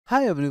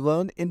Hi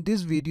everyone, in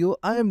this video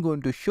I am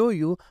going to show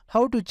you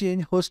how to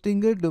change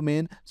Hostinger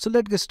domain. So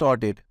let's get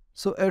started.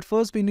 So at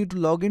first we need to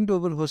log into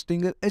our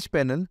Hostinger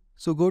Hpanel.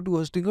 So go to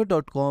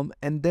hostinger.com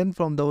and then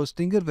from the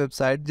Hostinger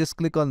website just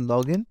click on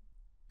login.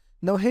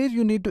 Now here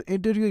you need to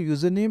enter your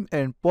username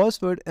and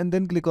password and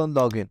then click on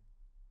login.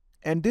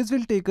 And this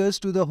will take us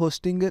to the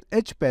Hostinger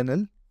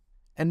Hpanel.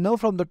 And now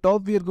from the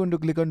top we are going to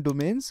click on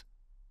domains.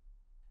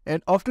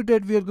 And after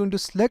that we are going to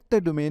select the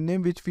domain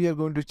name which we are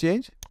going to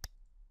change.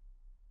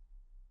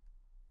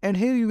 And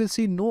here you will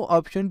see no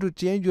option to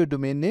change your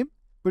domain name,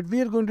 but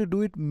we are going to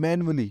do it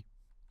manually.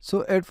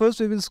 So at first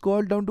we will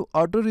scroll down to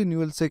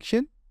auto-renewal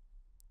section.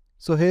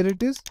 So here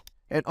it is.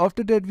 And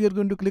after that we are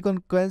going to click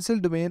on cancel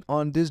domain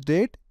on this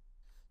date.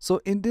 So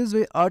in this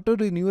way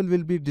auto-renewal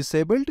will be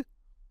disabled.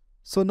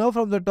 So now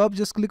from the top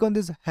just click on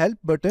this help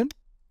button.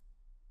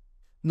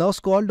 Now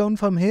scroll down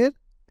from here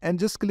and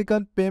just click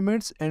on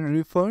payments and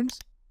refunds.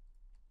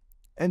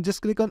 And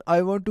just click on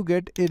I want to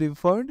get a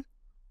refund.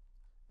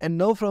 And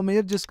now from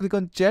here just click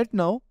on chat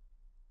now.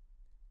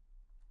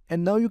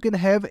 And now you can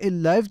have a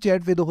live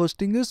chat with the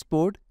Hostinger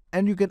support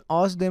and you can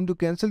ask them to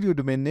cancel your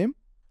domain name.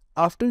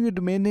 After your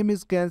domain name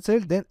is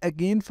cancelled, then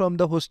again from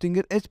the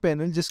Hostinger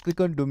Hpanel just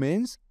click on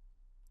domains.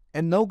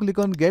 And now click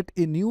on get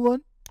a new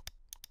one.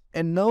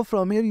 And now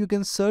from here you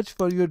can search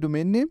for your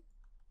domain name.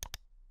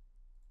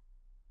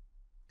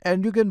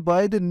 And you can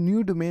buy the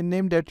new domain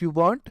name that you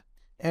want.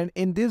 And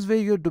in this way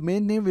your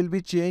domain name will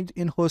be changed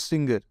in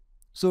Hostinger.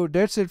 So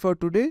that's it for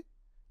today.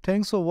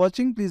 Thanks for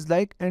watching. Please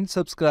like and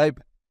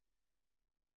subscribe.